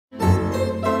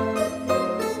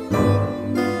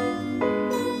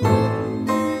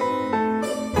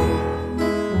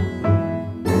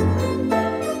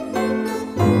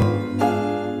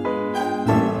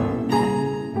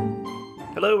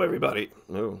everybody.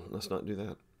 No, let's not do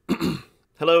that.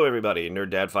 Hello everybody,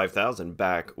 Nerd Dad 5000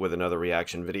 back with another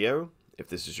reaction video. If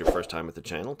this is your first time at the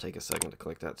channel, take a second to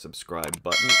click that subscribe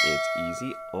button. It's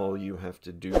easy. All you have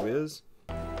to do is...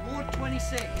 Ward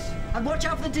 26. And watch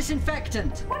out for the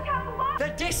disinfectant. Watch out for what? The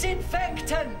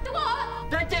disinfectant. The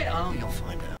what? Oh, you'll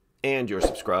find out. And you're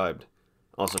subscribed.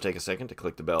 Also take a second to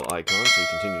click the bell icon so you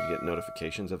continue to get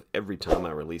notifications of every time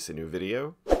I release a new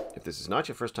video. If this is not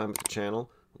your first time at the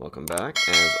channel, welcome back.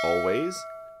 As always,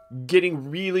 getting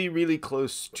really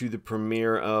close to the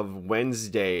premiere of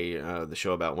Wednesday, the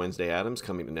show about Wednesday Addams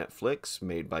coming to Netflix,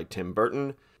 made by Tim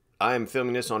Burton. I am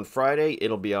filming this on Friday.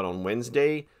 It'll be out on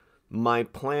Wednesday. My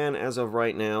plan as of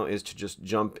right now is to just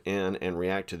jump in and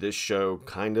react to this show,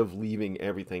 kind of leaving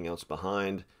everything else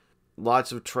behind.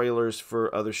 Lots of trailers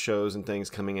for other shows and things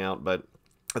coming out, but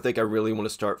I think I really want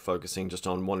to start focusing just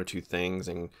on one or two things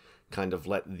and kind of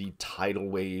let the tidal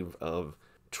wave of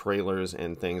trailers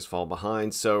and things fall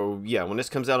behind. So yeah, when this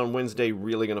comes out on Wednesday,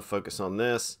 really going to focus on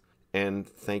this. And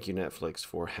thank you, Netflix,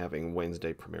 for having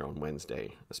Wednesday premiere on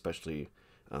Wednesday, especially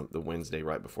the Wednesday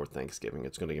right before Thanksgiving.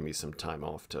 It's going to give me some time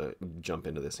off to jump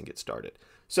into this and get started.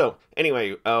 So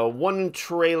anyway, one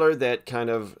trailer that kind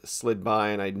of slid by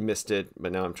and I missed it,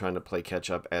 but now I'm trying to play catch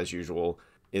up as usual,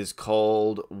 is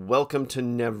called Welcome to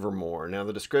Nevermore. Now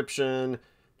the description,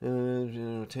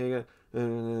 Jenna Ortega,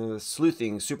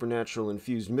 sleuthing, supernatural,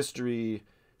 infused mystery.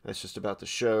 That's just about the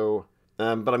show.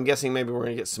 But I'm guessing maybe we're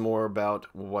going to get some more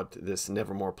about what this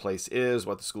Nevermore place is,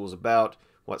 what the school is about,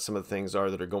 what some of the things are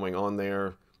that are going on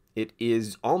there. It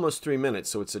is almost 3 minutes,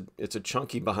 so it's a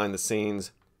chunky behind the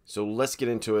scenes. So let's get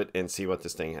into it and see what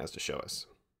this thing has to show us.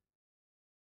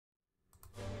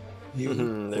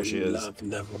 There she is. Love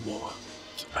Nevermore.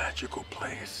 It's a magical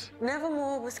place.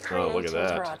 Nevermore was look at created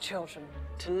that. for our children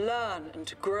to learn and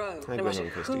to grow, Hi, no matter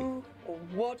Gwendoline Christie. who or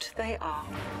what they are.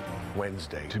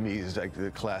 Wednesday, to me, is like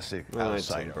the classic Tim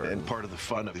outsider. Burton. And part of the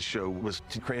fun of the show was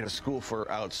to create a school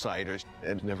for outsiders,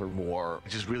 and Nevermore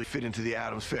just really fit into the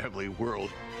Addams family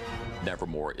world.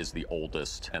 Nevermore is the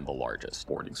oldest and the largest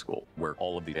boarding school, where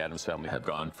all of the Addams family have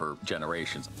gone for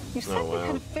generations. You said wow. you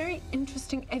had a very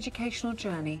interesting educational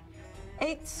journey.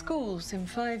 8 schools in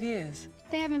 5 years.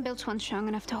 They haven't built one strong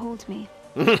enough to hold me.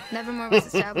 Nevermore was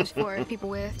established for people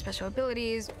with special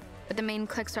abilities, but the main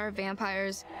cliques are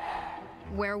vampires,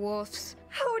 werewolves.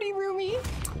 Howdy, Rumi.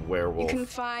 Werewolf. You can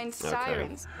find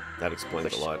sirens, That explains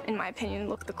which, a lot. in my opinion,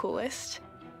 look the coolest.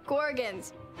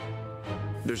 Gorgons.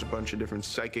 There's a bunch of different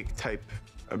psychic type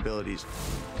abilities.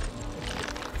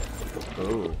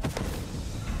 Oh.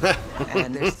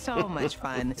 And there's so much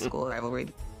fun school rivalry.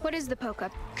 What is the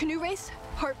poke-up? Canoe race,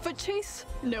 Hartfoot chase,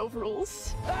 no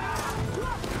rules.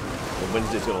 Well,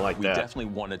 Wednesday's gonna like We that.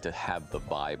 definitely wanted to have the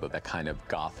vibe of that kind of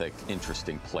gothic,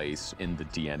 interesting place in the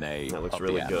DNA That looks of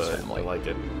really the Addams good. family. I like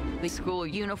it. The school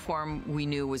uniform we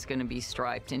knew was going to be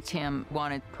striped, and Tim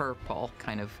wanted purple,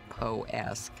 kind of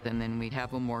Poe-esque. And then we'd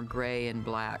have a more gray and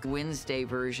black Wednesday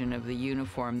version of the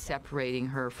uniform, separating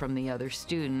her from the other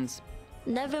students.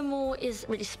 Nevermore is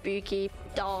really spooky,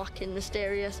 dark and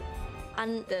mysterious,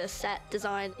 and the set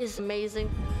design is amazing.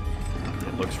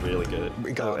 It looks really good.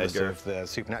 Regardless Edgar. of the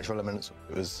supernatural elements,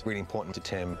 it was really important to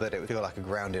Tim that it would feel like a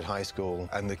grounded high school,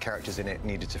 and the characters in it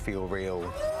needed to feel real.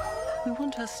 We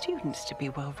want our students to be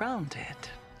well-rounded.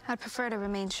 I'd prefer to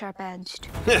remain sharp-edged.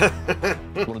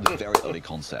 One of the very early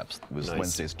concepts was Nice.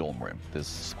 Wednesday's dorm room. This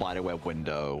spiderweb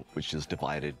window, which is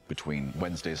divided between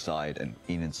Wednesday's side and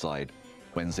Enid's side.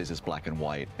 Wednesday's is black and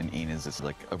white, and Enid's is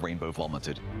like a rainbow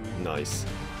vomited. Nice.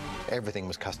 Everything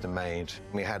was custom made.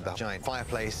 We had the giant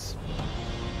fireplace,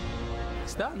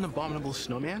 Is that an abominable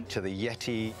snowman? to the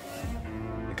Yeti,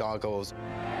 the gargoyles,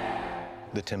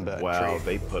 the Tim Burton Wow, tree,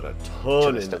 they put a to ton the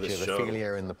into statue this of show.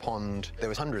 Ophelia in the pond. There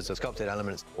was hundreds of sculpted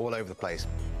elements all over the place.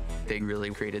 They really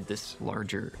created this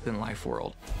larger-than-life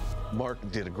world. Mark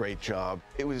did a great job.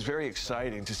 It was very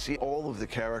exciting to see all of the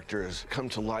characters come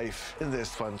to life in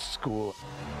this fun school.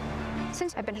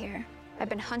 Since I've been here, I've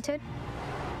been hunted,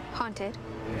 haunted,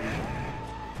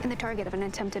 and the target of an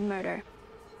attempted murder.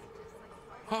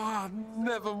 Ah,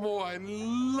 Nevermore, I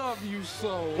love you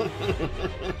so.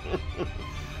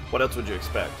 What else would you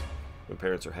expect when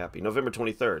parents are happy? November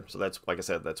 23rd. So that's, like I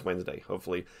said, that's Wednesday.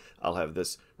 Hopefully I'll have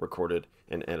this recorded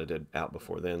and edited out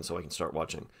before then so I can start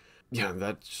watching. Yeah,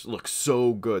 that looks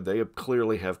so good. They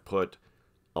clearly have put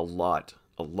a lot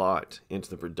into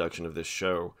the production of this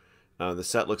show. The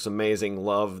set looks amazing.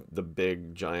 Love the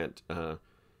big, giant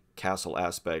castle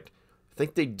aspect. I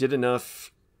think they did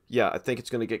enough. Yeah, I think it's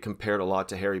going to get compared a lot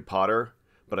to Harry Potter,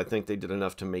 but I think they did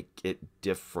enough to make it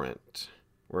different.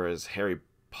 Whereas Harry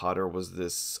Potter was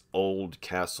this old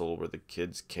castle where the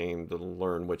kids came to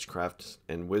learn witchcraft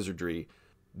and wizardry,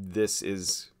 this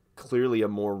is clearly a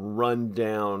more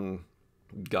run-down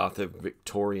Gothic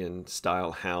Victorian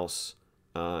style house.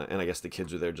 And I guess the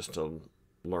kids are there just to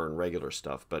learn regular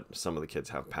stuff, but some of the kids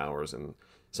have powers, and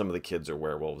some of the kids are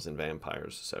werewolves and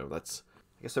vampires. So that's,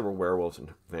 I guess there were werewolves and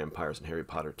vampires in Harry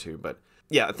Potter too. But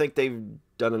yeah, I think they've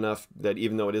done enough that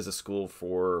even though it is a school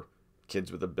for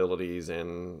kids with abilities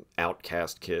and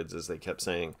outcast kids, as they kept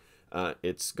saying,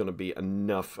 it's going to be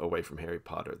enough away from Harry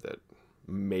Potter that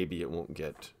maybe it won't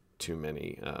get too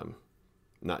many,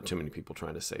 not too many people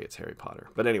trying to say it's Harry Potter.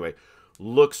 But anyway,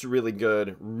 looks really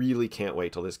good. Really can't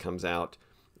wait till this comes out.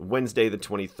 Wednesday the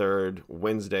 23rd,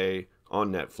 Wednesday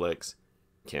on Netflix.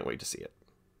 Can't wait to see it.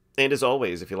 And as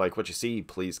always, if you like what you see,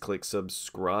 please click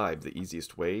subscribe. The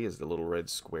easiest way is the little red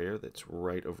square that's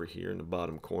right over here in the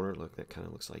bottom corner. Look, that kind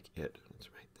of looks like it. It's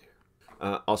right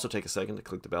there. Also take a second to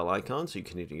click the bell icon so you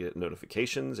can get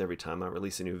notifications every time I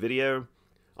release a new video.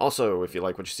 Also, if you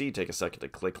like what you see, take a second to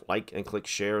click like and click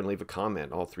share and leave a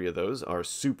comment. All three of those are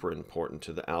super important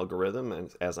to the algorithm,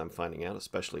 and as I'm finding out,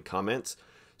 especially comments.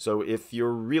 So if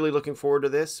you're really looking forward to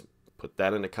this, put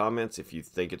that in the comments. If you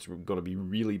think it's going to be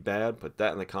really bad, put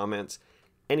that in the comments.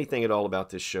 Anything at all about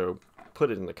this show,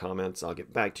 put it in the comments. I'll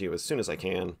get back to you as soon as I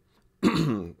can.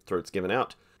 Throat's given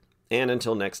out. And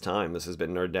until next time, this has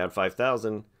been Nerd Dad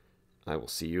 5000. I will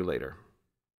see you later.